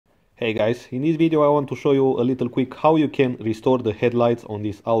Hey guys, in this video I want to show you a little quick how you can restore the headlights on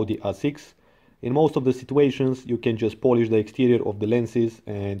this Audi A6. In most of the situations you can just polish the exterior of the lenses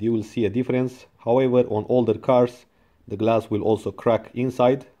and you will see a difference. However, on older cars the glass will also crack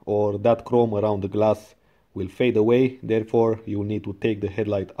inside, or that chrome around the glass will fade away. Therefore you will need to take the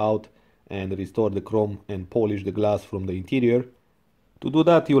headlight out and restore the chrome and polish the glass from the interior. To do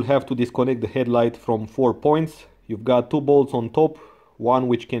that you'll have to disconnect the headlight from 4 points. You've got 2 bolts on top, one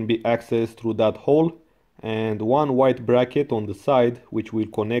which can be accessed through that hole, and one white bracket on the side which will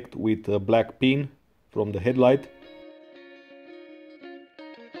connect with a black pin from the headlight.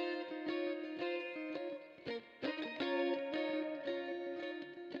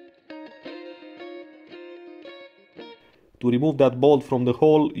 To remove that bolt from the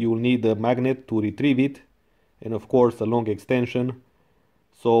hole you will need a magnet to retrieve it, and of course a long extension.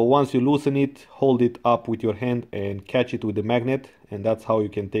 So once you loosen it, hold it up with your hand and catch it with the magnet, and that's how you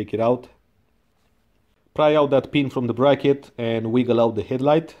can take it out. Pry out that pin from the bracket and wiggle out the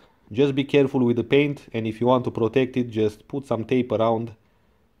headlight. Just be careful with the paint, and if you want to protect it, just put some tape around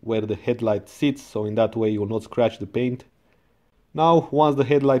where the headlight sits, so in that way you will not scratch the paint. Now once the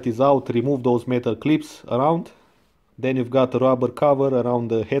headlight is out, remove those metal clips around. Then you've got a rubber cover around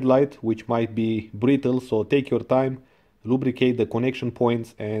the headlight which might be brittle, so take your time. Lubricate the connection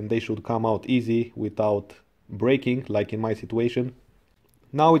points and they should come out easy without breaking, like in my situation.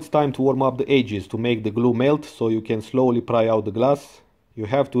 Now it's time to warm up the edges to make the glue melt, so you can slowly pry out the glass. You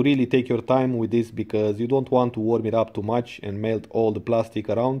have to really take your time with this because you don't want to warm it up too much and melt all the plastic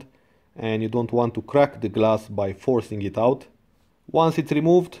around, and you don't want to crack the glass by forcing it out. Once it's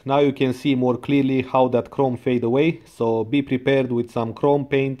removed, now you can see more clearly how that chrome fade away, so be prepared with some chrome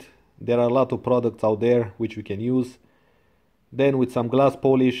paint. There are a lot of products out there which you can use. Then with some glass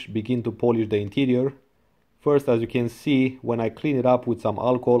polish, begin to polish the interior. First, as you can see, when I clean it up with some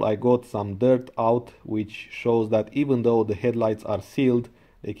alcohol, I got some dirt out, which shows that even though the headlights are sealed,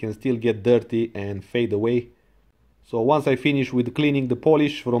 they can still get dirty and fade away. So once I finish with cleaning the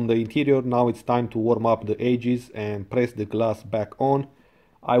polish from the interior, now it's time to warm up the edges and press the glass back on.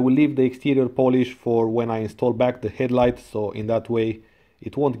 I will leave the exterior polish for when I install back the headlight, so in that way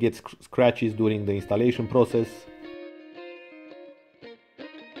it won't get scratches during the installation process.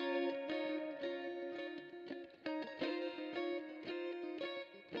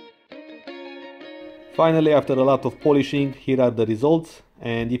 Finally, after a lot of polishing, here are the results,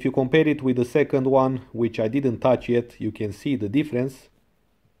 and if you compare it with the second one, which I didn't touch yet, you can see the difference.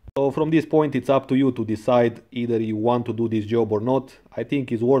 So from this point it's up to you to decide either you want to do this job or not. I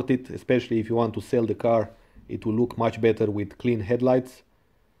think it's worth it, especially if you want to sell the car. It will look much better with clean headlights.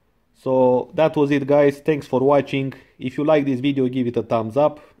 So that was it guys, thanks for watching. If you like this video, give it a thumbs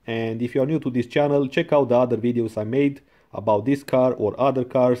up, and if you are new to this channel, check out the other videos I made about this car or other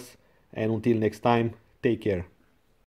cars, and until next time, take care.